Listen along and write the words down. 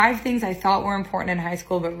5 things I thought were important in high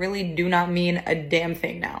school, but really do not mean a damn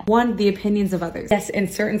thing now. 1, the opinions of others. Yes, in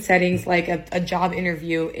certain settings, like a job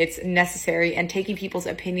interview, it's necessary, and taking people's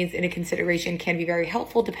opinions into consideration can be very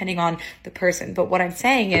helpful depending on the person. But what I'm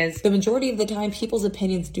saying is, the majority of the time, people's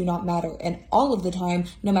opinions do not matter. And all of the time,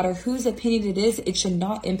 no matter whose opinion it is, it should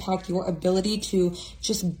not impact your ability to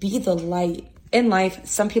just be the light. In life,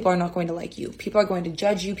 some people are not going to like you. People are going to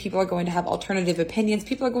judge you. People are going to have alternative opinions.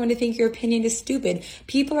 People are going to think your opinion is stupid.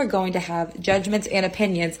 People are going to have judgments and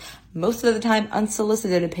opinions, most of the time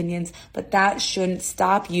unsolicited opinions, but that shouldn't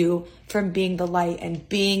stop you from being the light and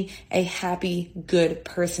being a happy, good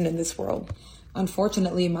person in this world.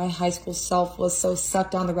 Unfortunately, my high school self was so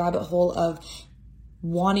sucked down the rabbit hole of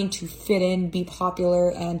wanting to fit in, be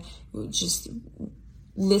popular, and just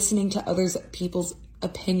listening to people's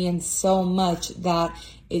opinions so much that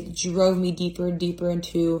it drove me deeper and deeper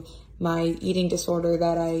into my eating disorder,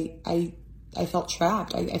 that I felt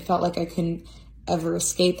trapped. I felt like I couldn't ever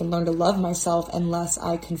escape and learn to love myself unless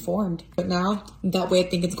I conformed. But now, that way I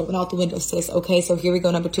think it's going out the window, sis. Okay, so here we go,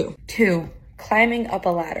 number 2. 2, climbing up a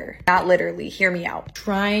ladder. Not literally, hear me out.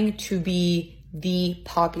 Trying to be the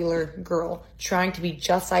popular girl, trying to be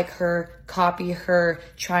just like her, copy her,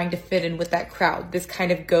 trying to fit in with that crowd. This kind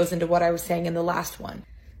of goes into what I was saying in the last one.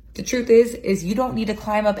 The truth is you don't need to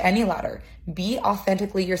climb up any ladder. Be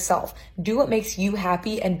authentically yourself. Do what makes you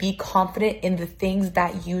happy and be confident in the things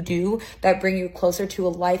that you do that bring you closer to a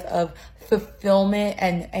life of fulfillment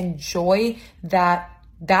and joy that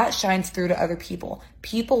shines through to other people.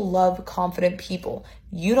 People love confident people.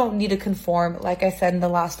 You don't need to conform, like I said in the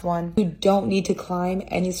last one. You don't need to climb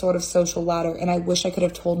any sort of social ladder. And I wish I could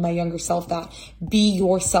have told my younger self that. Be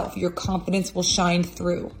yourself. Your confidence will shine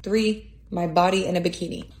through. 3, my body in a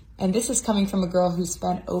bikini. And this is coming from a girl who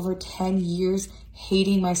spent over 10 years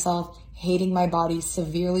hating myself, hating my body,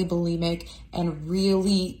 severely bulimic, and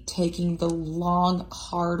really taking the long,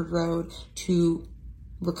 hard road to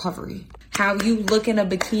recovery. How you look in a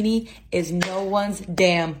bikini is no one's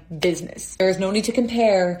damn business. There's no need to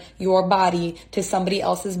compare your body to somebody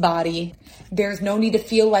else's body. There's no need to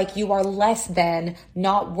feel like you are less than,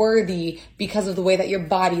 not worthy because of the way that your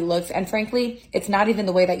body looks. And frankly, it's not even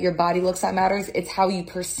the way that your body looks that matters. It's how you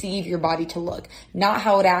perceive your body to look, not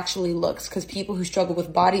how it actually looks. Because people who struggle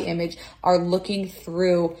with body image are looking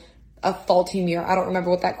through a faulty mirror. I don't remember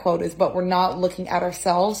what that quote is, but we're not looking at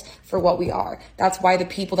ourselves for what we are. That's why the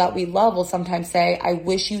people that we love will sometimes say, I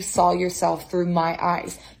wish you saw yourself through my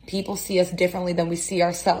eyes. People see us differently than we see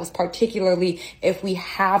ourselves, particularly if we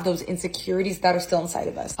have those insecurities that are still inside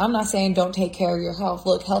of us. I'm not saying don't take care of your health.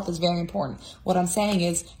 Look, health is very important. What I'm saying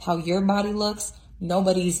is how your body looks,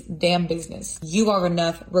 nobody's damn business. You are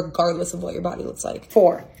enough regardless of what your body looks like.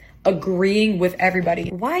 4, agreeing with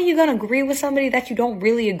everybody. Why are you gonna agree with somebody that you don't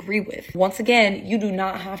really agree with? Once again, you do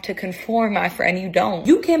not have to conform, my friend. You don't.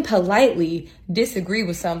 You can politely disagree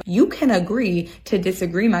with somebody. You can agree to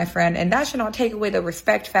disagree, my friend, and that should not take away the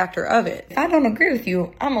respect factor of it. If I don't agree with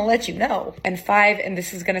you, I'm gonna let you know. And 5, and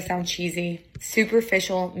this is gonna sound cheesy,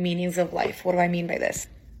 superficial meanings of life. What do I mean by this?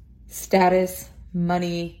 Status,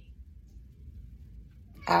 money,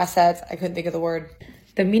 assets. I couldn't think of the word.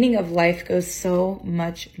 The meaning of life goes so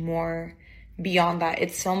much more beyond that.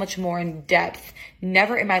 It's so much more in depth.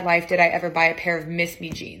 Never in my life did I ever buy a pair of Miss Me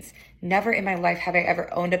jeans. Never in my life have I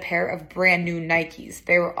ever owned a pair of brand new Nikes.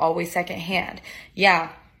 They were always secondhand.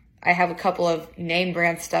 Yeah, I have a couple of name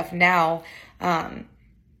brand stuff now,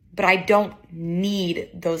 but I don't need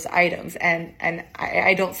those items, and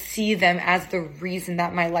I don't see them as the reason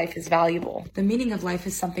that my life is valuable. The meaning of life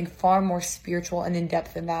is something far more spiritual and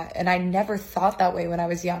in-depth than that, and I never thought that way when I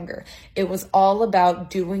was younger. It was all about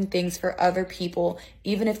doing things for other people,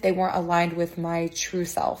 even if they weren't aligned with my true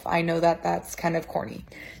self. I know that that's kind of corny.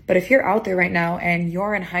 But if you're out there right now and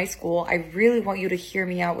you're in high school, I really want you to hear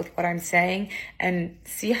me out with what I'm saying and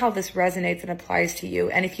see how this resonates and applies to you.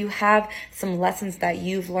 And if you have some lessons that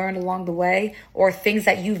you've learned along the way or things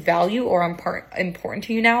that you value or are important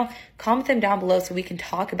to you now, comment them down below so we can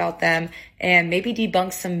talk about them and maybe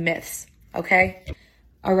debunk some myths, okay?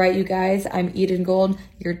 All right, you guys, I'm Eden Gold,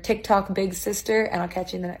 your TikTok big sister, and I'll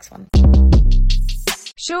catch you in the next one.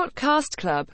 Short Cast Club.